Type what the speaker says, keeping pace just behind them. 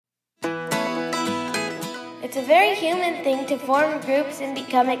It's a very human thing to form groups and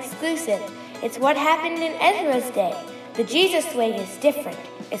become exclusive. It's what happened in Ezra's day. The Jesus way is different.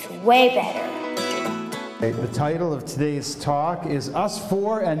 It's way better. The title of today's talk is Us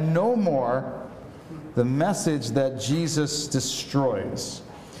For and No More, the message that Jesus destroys.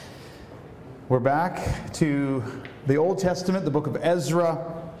 We're back to the Old Testament, the book of Ezra.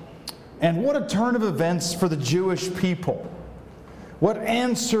 And what a turn of events for the Jewish people. What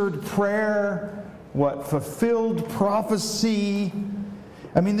answered prayer, what fulfilled prophecy.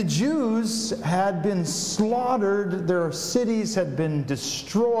 I mean, the Jews had been slaughtered, their cities had been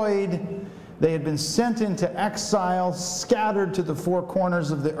destroyed, they had been sent into exile, scattered to the four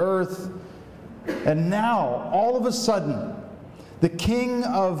corners of the earth. And now, all of a sudden, the king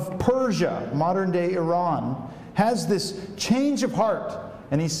of Persia, modern-day Iran, has this change of heart.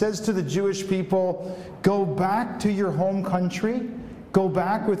 And he says to the Jewish people, go back to your home country, go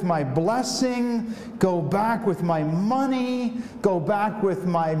back with my blessing, go back with my money, go back with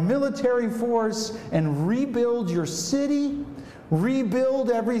my military force, and rebuild your city,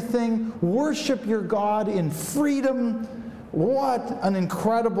 rebuild everything, worship your God in freedom. What an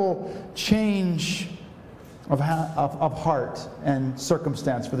incredible change of heart and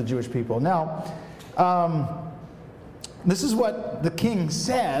circumstance for the Jewish people. Now, this is what the king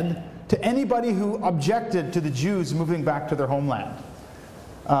said to anybody who objected to the Jews moving back to their homeland.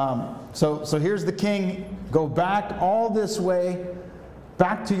 So here's the king, go back all this way,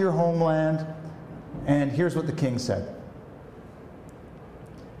 back to your homeland, and here's what the king said.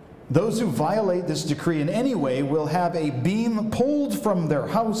 Those who violate this decree in any way will have a beam pulled from their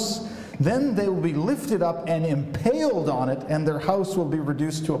house, then they will be lifted up and impaled on it, and their house will be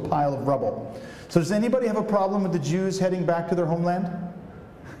reduced to a pile of rubble. So does anybody have a problem with the Jews heading back to their homeland?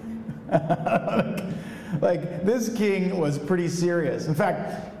 Like, this king was pretty serious. In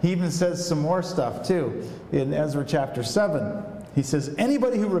fact, he even says some more stuff too in Ezra chapter 7. He says,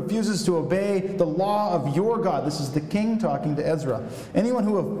 anybody who refuses to obey the law of your God, this is the king talking to Ezra, anyone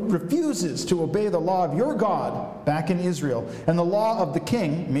who refuses to obey the law of your God back in Israel, and the law of the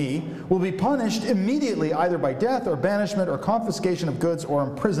king, me, will be punished immediately either by death or banishment or confiscation of goods or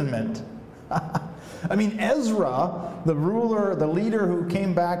imprisonment. I mean, Ezra, the ruler, the leader who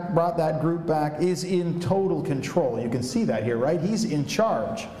came back, brought that group back, is in total control. You can see that here, right? He's in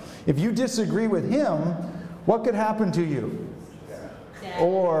charge. If you disagree with him, what could happen to you?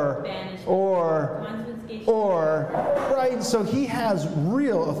 Or, right? So he has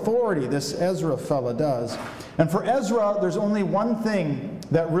real authority, this Ezra fella does. And for Ezra, there's only one thing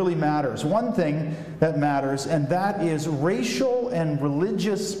that really matters. One thing that matters, and that is racial and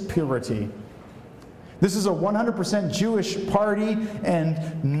religious purity. This is a 100% Jewish party,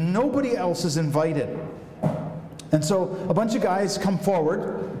 and nobody else is invited. And so a bunch of guys come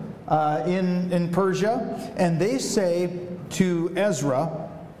forward in Persia, and they say to Ezra,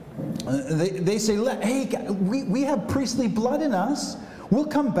 they say, hey, we have priestly blood in us. We'll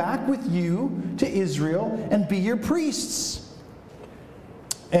come back with you to Israel and be your priests.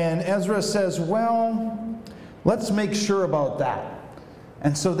 And Ezra says, well, let's make sure about that.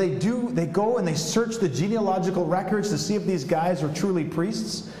 And so they go and they search the genealogical records to see if these guys are truly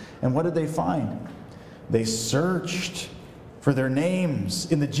priests. And what did they find? They searched for their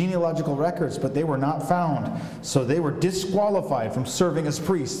names in the genealogical records, but they were not found. So they were disqualified from serving as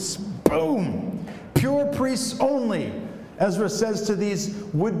priests. Boom! Pure priests only. Ezra says to these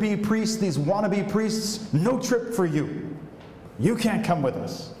would-be priests, these wannabe priests, no trip for you. You can't come with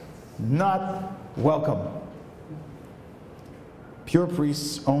us. Not welcome. Pure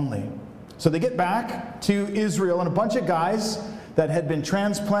priests only. So they get back to Israel, and a bunch of guys that had been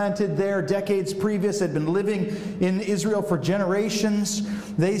transplanted there decades previous, had been living in Israel for generations,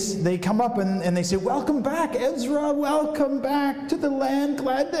 they come up and they say, welcome back, Ezra, welcome back to the land,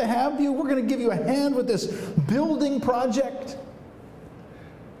 glad to have you. We're going to give you a hand with this building project.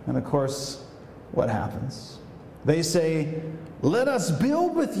 And of course, what happens? They say, let us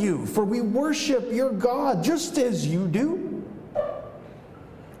build with you, for we worship your God just as you do.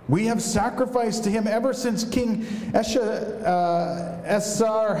 We have sacrificed to him ever since King Esarhaddon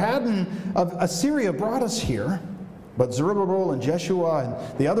of Assyria brought us here. But Zerubbabel and Jeshua and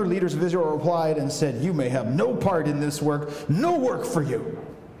the other leaders of Israel replied and said, you may have no part in this work, no work for you.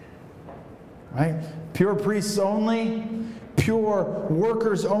 Right? Pure priests only, pure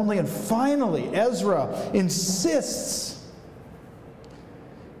workers only. And finally, Ezra insists.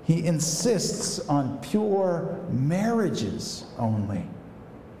 He insists on pure marriages only.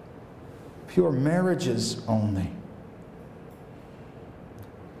 Pure marriages only.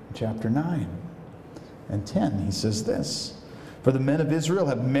 Chapter 9 and 10, he says this. For the men of Israel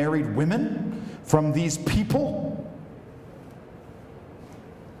have married women from these people.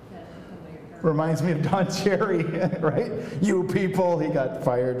 Reminds me of Don Cherry, right? You people, he got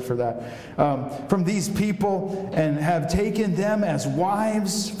fired for that. From these people, and have taken them as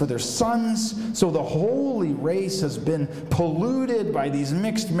wives for their sons. So the holy race has been polluted by these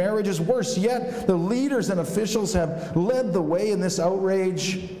mixed marriages. Worse yet, the leaders and officials have led the way in this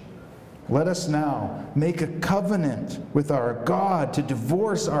outrage. Let us now make a covenant with our God to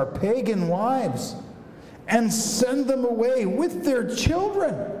divorce our pagan wives and send them away with their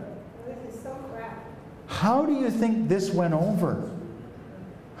children. How do you think this went over?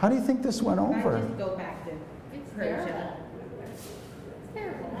 How do you think this went over? I just go back to Persia. It's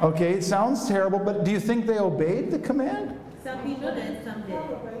terrible. Okay, it sounds terrible, but do you think they obeyed the command? Some people did, some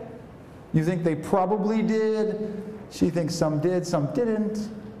didn't. You think they probably did? She thinks some did, some didn't.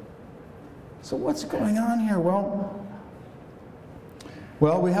 So what's going on here? Well,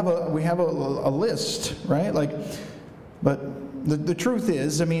 we have a list, right? But the truth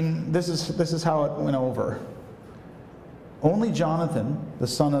is, I mean, this is how it went over. Only Jonathan, the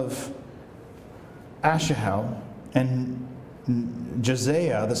son of Asahel, and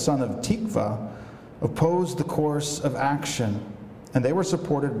Josiah, the son of Tikva, opposed the course of action, and they were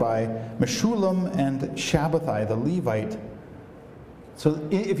supported by Meshullam and Shabbathai, the Levite. So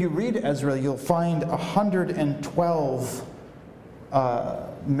if you read Ezra, you'll find 112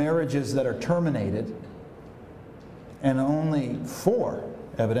 marriages that are terminated, and only 4,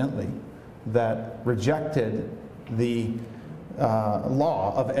 evidently, that rejected the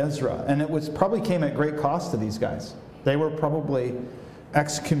law of Ezra. And it probably came at great cost to these guys. They were probably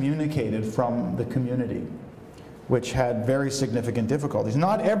excommunicated from the community, which had very significant difficulties.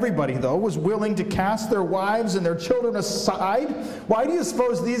 Not everybody, though, was willing to cast their wives and their children aside. Why do you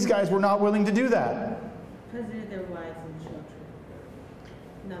suppose these guys were not willing to do that? Because they're their wives and children.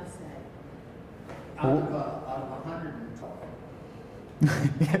 Enough said. Out of 112.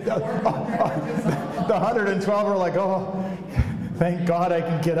 The 112 are like, oh, thank God I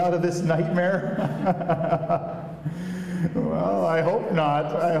can get out of this nightmare. Well, I hope not.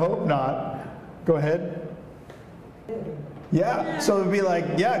 I hope not. Go ahead. Yeah, so it'd be like,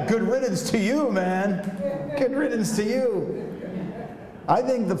 yeah, good riddance to you, man. Good riddance to you. I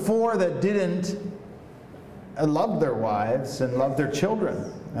think the 4 that didn't loved their wives and loved their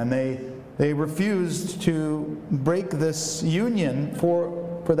children, and they refused to break this union for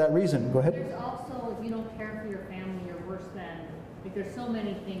that reason. Go ahead. There's also, if you don't care for your family, you're worse than. Like, there's so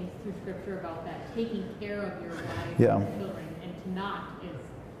many things through Scripture about that. Taking care of your wife and children, and to not is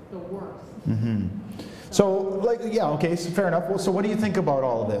the worst. Mm-hmm. So, okay, so fair enough. Well, so what do you think about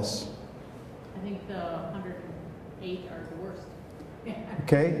all of this? I think the 108 are the worst.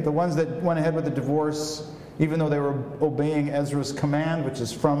 Okay, the ones that went ahead with the divorce, even though they were obeying Ezra's command, which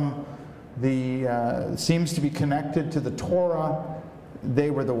is from seems to be connected to the Torah, they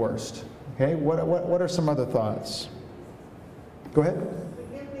were the worst. Okay, what are some other thoughts? Go ahead.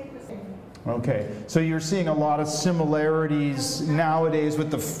 Okay, so you're seeing a lot of similarities nowadays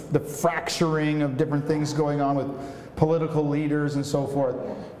with the fracturing of different things going on with political leaders and so forth.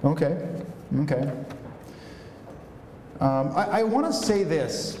 Okay. I want to say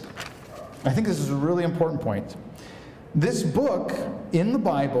this. I think this is a really important point. This book in the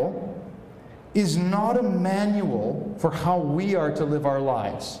Bible is not a manual for how we are to live our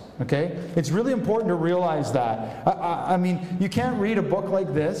lives. Okay? It's really important to realize that. I mean, you can't read a book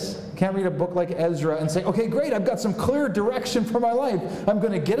like this, can't read a book like Ezra and say, okay, great, I've got some clear direction for my life. I'm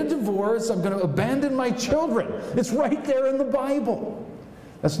going to get a divorce, I'm going to abandon my children. It's right there in the Bible.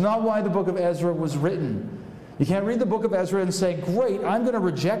 That's not why the book of Ezra was written. You can't read the book of Ezra and say, great, I'm going to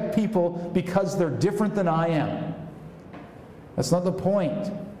reject people because they're different than I am. That's not the point.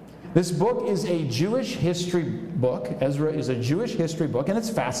 This book is a Jewish history book. Ezra is a Jewish history book, and it's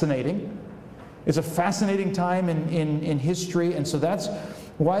fascinating. It's a fascinating time in history, and so that's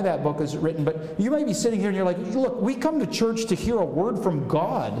why that book is written. But you might be sitting here and you're like, look, we come to church to hear a word from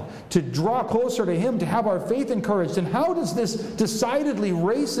God, to draw closer to Him, to have our faith encouraged. And how does this decidedly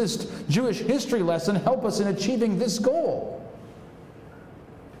racist Jewish history lesson help us in achieving this goal?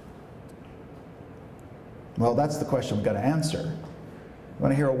 Well, that's the question we've got to answer. We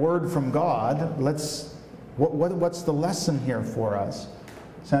want to hear a word from God. What's the lesson here for us?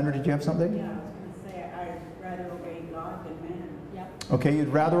 Sandra, did you have something? Yeah, I was going to say I'd rather obey God than man. Yep. Okay, you'd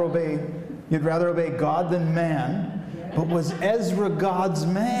rather obey God than man. Yeah. But was Ezra God's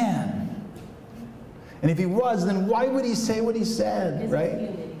man? And if he was, then why would he say what he said, right?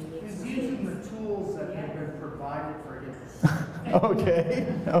 He's using the tools that have been provided for him.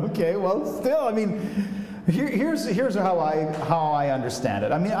 Okay, well, still, I mean, Here's how I understand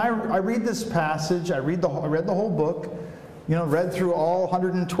it. I mean, I read this passage. I read the whole book. Read through all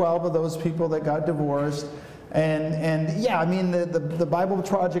 112 of those people that got divorced. And yeah, I mean, the Bible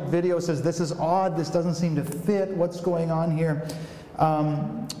Project video says this is odd. This doesn't seem to fit. What's going on here?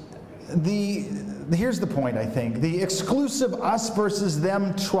 Here's the point, I think. The exclusive us versus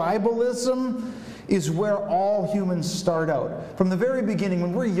them tribalism is where all humans start out. From the very beginning,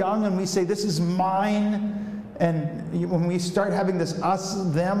 when we're young and we say, this is mine, and when we start having this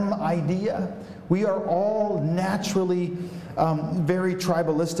us-them idea, we are all naturally very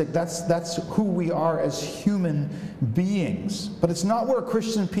tribalistic. That's who we are as human beings. But it's not where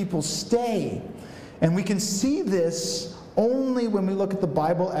Christian people stay. And we can see this only when we look at the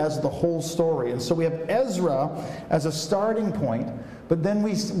Bible as the whole story. And so we have Ezra as a starting point, but then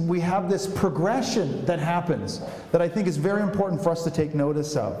we have this progression that happens that I think is very important for us to take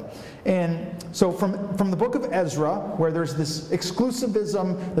notice of. And so from the book of Ezra, where there's this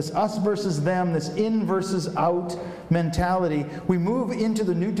exclusivism, this us versus them, this in versus out mentality, we move into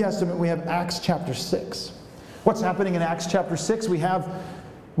the New Testament. We have Acts chapter 6. What's happening in Acts chapter 6? We have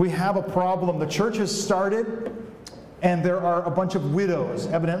a problem. The church has started, and there are a bunch of widows.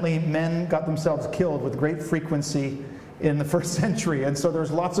 Evidently, men got themselves killed with great frequency in the first century. And so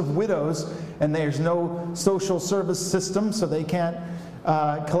there's lots of widows, and there's no social service system, so they can't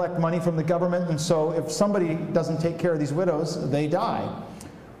collect money from the government. And so if somebody doesn't take care of these widows, they die.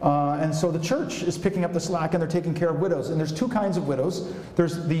 And so the church is picking up the slack, and they're taking care of widows. And there's two kinds of widows.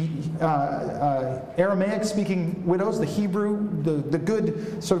 There's the Aramaic-speaking widows, the Hebrew, the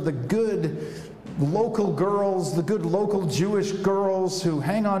good local girls, the good local Jewish girls who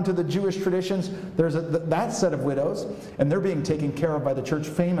hang on to the Jewish traditions. There's that set of widows, and they're being taken care of by the church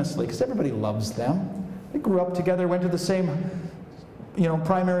famously because everybody loves them. They grew up together, went to the same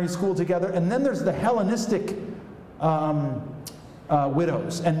primary school together. And then there's the Hellenistic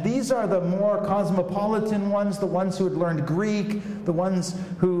widows. And these are the more cosmopolitan ones, the ones who had learned Greek, the ones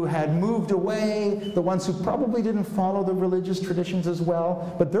who had moved away, the ones who probably didn't follow the religious traditions as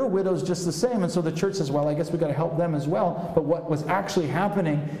well, but they're widows just the same. And so the church says, well, I guess we've got to help them as well. But what was actually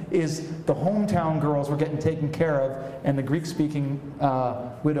happening is the hometown girls were getting taken care of, and the Greek-speaking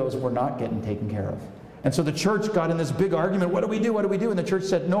widows were not getting taken care of. And so the church got in this big argument, what do we do, what do we do? And the church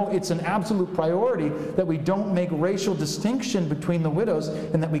said, no, it's an absolute priority that we don't make racial distinction between the widows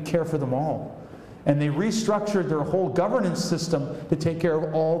and that we care for them all. And they restructured their whole governance system to take care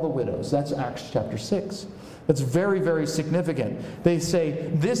of all the widows. That's Acts chapter 6. That's very, very significant. They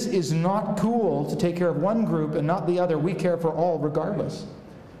say, this is not cool to take care of one group and not the other. We care for all regardless.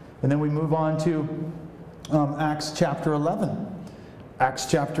 And then we move on to Acts chapter 11. Acts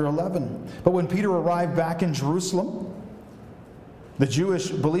chapter 11. But when Peter arrived back in Jerusalem, the Jewish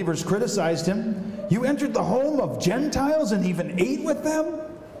believers criticized him. You entered the home of Gentiles and even ate with them?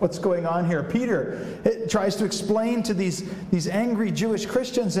 What's going on here? Peter tries to explain to these angry Jewish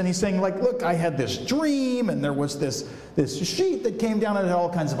Christians, and he's saying, like, look, I had this dream, and there was this sheet that came down and had all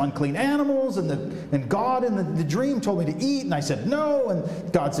kinds of unclean animals, and God in the dream told me to eat, and I said no,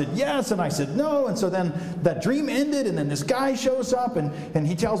 and God said yes, and I said no, and so then that dream ended, and then this guy shows up, and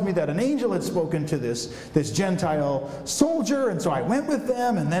he tells me that an angel had spoken to this Gentile soldier, and so I went with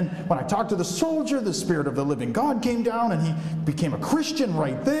them, and then when I talked to the soldier, the Spirit of the living God came down, and he became a Christian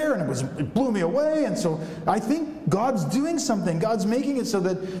right there. And it blew me away. And so I think God's doing something. God's making it so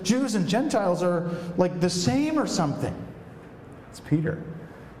that Jews and Gentiles are like the same or something. It's Peter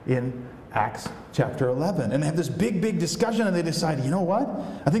in Acts chapter 11. And they have this big discussion, and they decide, you know what?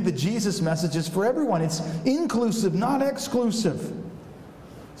 I think the Jesus message is for everyone. It's inclusive, not exclusive.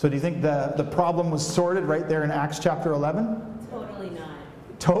 So do you think the problem was sorted right there in Acts chapter 11?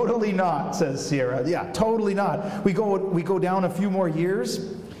 Totally not, says Sierra. Yeah, totally not. We go down a few more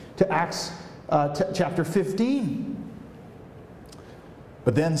years to Acts chapter 15.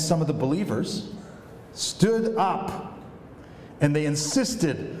 But then some of the believers stood up and they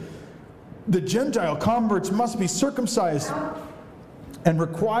insisted the Gentile converts must be circumcised and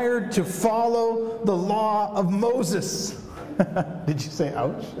required to follow the law of Moses. Did you say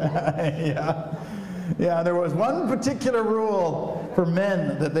ouch? Yeah. Yeah, there was one particular rule for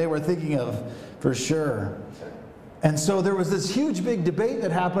men that they were thinking of, for sure. And so there was this huge big debate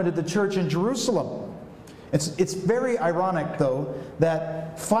that happened at the church in Jerusalem. It's very ironic, though,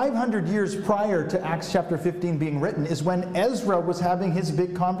 that 500 years prior to Acts chapter 15 being written is when Ezra was having his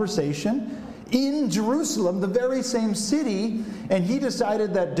big conversation in Jerusalem, the very same city, and he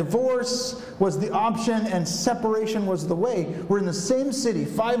decided that divorce was the option and separation was the way. We're in the same city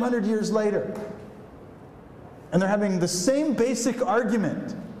 500 years later. And they're having the same basic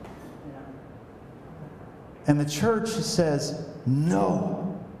argument. And the church says,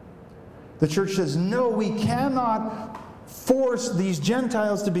 no. The church says, no, we cannot force these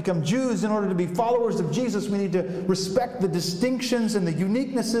Gentiles to become Jews in order to be followers of Jesus. We need to respect the distinctions and the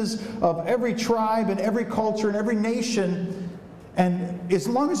uniquenesses of every tribe and every culture and every nation. And as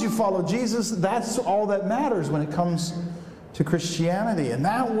long as you follow Jesus, that's all that matters when it comes to Christianity. And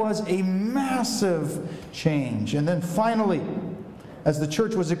that was a massive change. And then finally, as the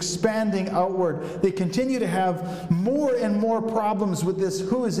church was expanding outward, they continue to have more and more problems with this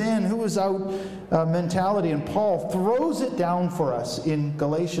who is in, who is out mentality. And Paul throws it down for us in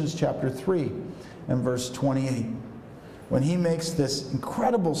Galatians chapter 3 and verse 28. When he makes this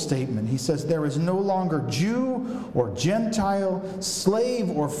incredible statement, he says, there is no longer Jew or Gentile, slave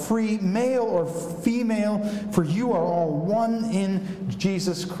or free, male or female, for you are all one in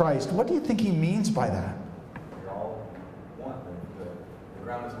Jesus Christ. What do you think he means by that? You're all one. The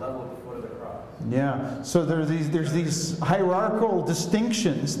ground is level at the foot of the cross. Yeah, so there's these hierarchical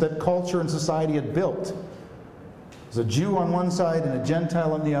distinctions that culture and society had built. There's a Jew on one side and a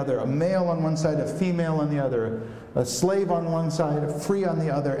Gentile on the other, a male on one side, a female on the other, a slave on one side, a free on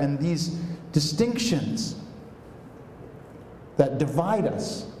the other, and these distinctions that divide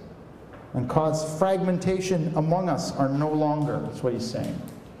us and cause fragmentation among us are no longer. That's what he's saying.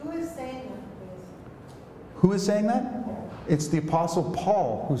 Who is saying that, please? Who is saying that? It's the Apostle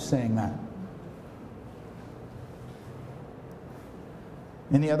Paul who's saying that.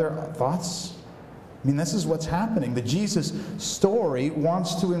 Any other thoughts? I mean, this is what's happening. The Jesus story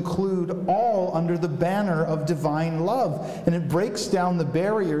wants to include all under the banner of divine love, and it breaks down the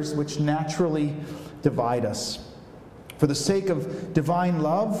barriers which naturally divide us. For the sake of divine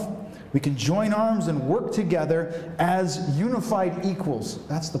love, we can join arms and work together as unified equals.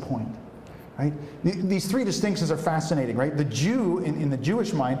 That's the point, right? These three distinctions are fascinating, right? The Jew, in the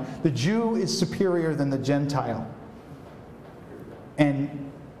Jewish mind, the Jew is superior than the Gentile. And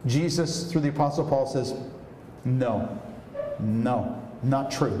Jesus, through the Apostle Paul, says, no,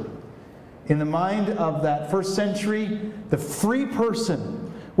 not true. In the mind of that first century, the free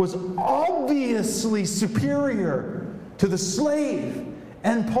person was obviously superior to the slave.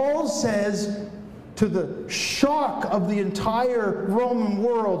 And Paul says, to the shock of the entire Roman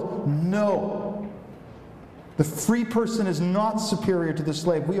world, no. The free person is not superior to the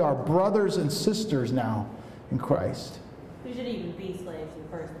slave. We are brothers and sisters now in Christ. We shouldn't even be slaves in the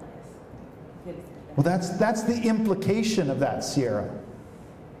first place. Well, that's the implication of that, Sierra.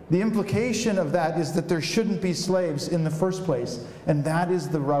 The implication of that is that there shouldn't be slaves in the first place, and that is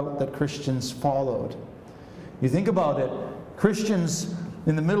the route that Christians followed. You think about it, Christians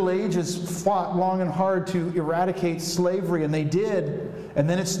in the Middle Ages fought long and hard to eradicate slavery, and they did. And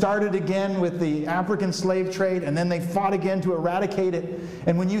then it started again with the African slave trade, and then they fought again to eradicate it.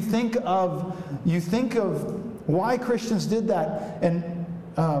 And when you think of why Christians did that, and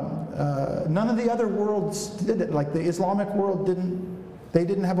none of the other worlds did it. Like the Islamic world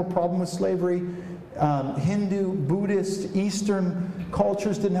didn't have a problem with slavery. Hindu, Buddhist, Eastern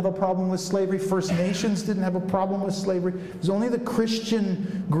cultures didn't have a problem with slavery. First Nations didn't have a problem with slavery. It was only the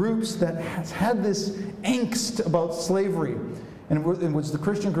Christian groups that had this angst about slavery. And it was the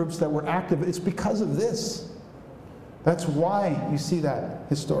Christian groups that were active. It's because of this. That's why you see that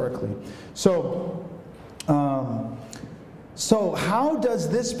historically. So how does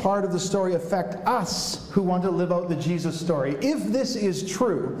this part of the story affect us who want to live out the Jesus story? If this is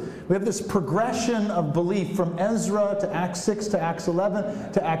true, we have this progression of belief from Ezra to Acts 6 to Acts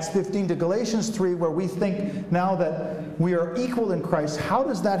 11 to Acts 15 to Galatians 3, where we think now that we are equal in Christ. How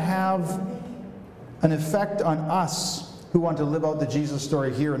does that have an effect on us who want to live out the Jesus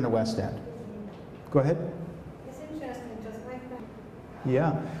story here in the West End? Go ahead.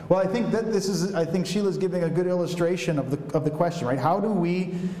 Yeah. Well, I think that I think Sheila's giving a good illustration of the question, right? How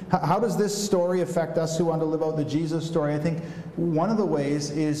does this story affect us who want to live out the Jesus story? I think one of the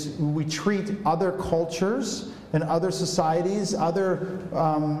ways is we treat other cultures and other societies, other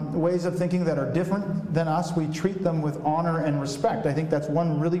ways of thinking that are different than us, we treat them with honor and respect. I think that's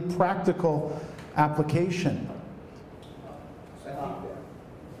one really practical application.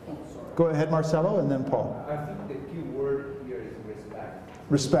 Go ahead, Marcelo, and then Paul. I think the key word here is respect.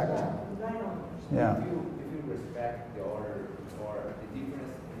 Respect. Yeah. If you respect the order or the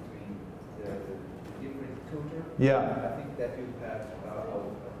difference between the different culture, yeah, I think that you have a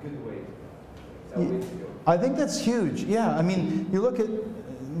good way to go. I think that's huge. Yeah, I mean, you look at,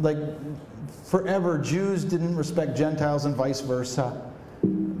 like, forever Jews didn't respect Gentiles and vice versa.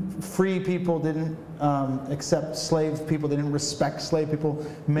 Free people didn't accept slave people. They didn't respect slave people.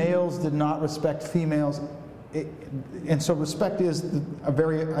 Males did not respect females. And so respect is a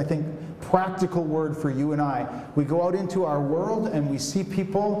very, I think, practical word for you and I. We go out into our world and we see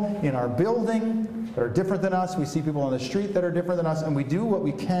people in our building that are different than us. We see people on the street that are different than us, and we do what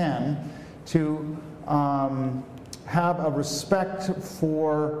we can to have a respect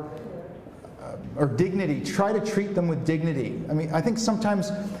for or dignity. Try to treat them with dignity. I mean, I think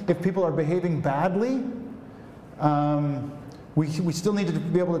sometimes if people are behaving badly, we still need to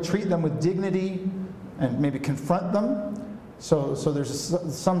be able to treat them with dignity and maybe confront them. So there's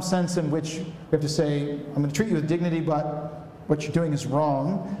some sense in which we have to say, I'm going to treat you with dignity, but what you're doing is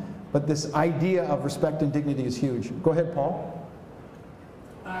wrong. But this idea of respect and dignity is huge. Go ahead, Paul.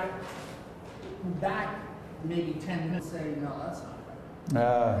 Back maybe 10 minutes say, no, that's not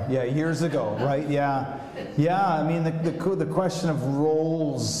right. Yeah, years ago, right? Yeah. I mean, the question of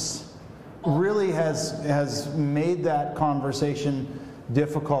roles really has made that conversation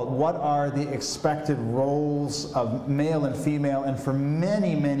difficult. What are the expected roles of male and female? And for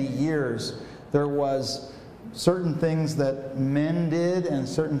many, many years, there was certain things that men did and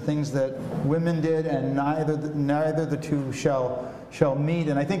certain things that women did, and neither the two shall meet.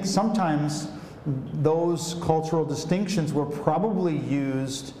 And I think sometimes those cultural distinctions were probably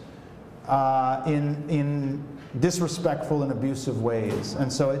used in disrespectful and abusive ways.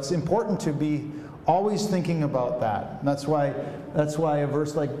 And so it's important to be always thinking about that. And that's why a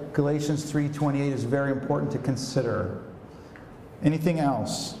verse like Galatians 3:28 is very important to consider. Anything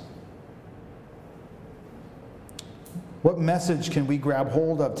else? What message can we grab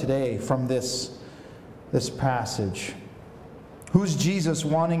hold of today from this passage? Who's Jesus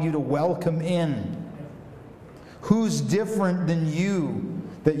wanting you to welcome in? Who's different than you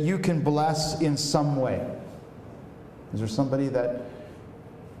that you can bless in some way? Is there somebody that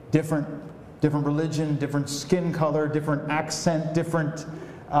different religion, different skin color, different accent, different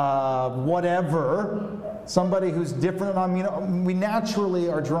whatever, somebody who's different? I mean, we naturally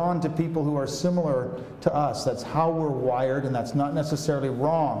are drawn to people who are similar to us. That's how we're wired, and that's not necessarily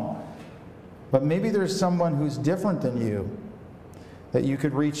wrong. But maybe there's someone who's different than you that you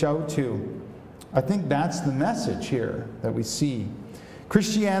could reach out to. I think that's the message here that we see.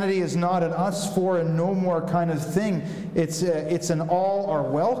 Christianity is not an us for and no more kind of thing. It's an all are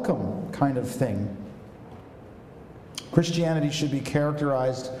welcome kind of thing. Christianity should be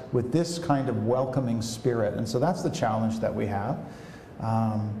characterized with this kind of welcoming spirit. And so that's the challenge that we have.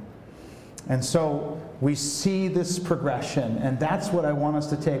 And so we see this progression, and that's what I want us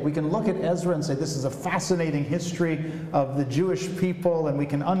to take. We can look at Ezra and say this is a fascinating history of the Jewish people, and we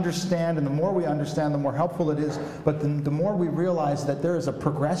can understand, and the more we understand, the more helpful it is. But the more we realize that there is a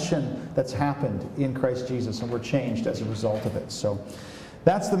progression that's happened in Christ Jesus, and we're changed as a result of it. So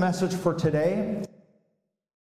that's the message for today.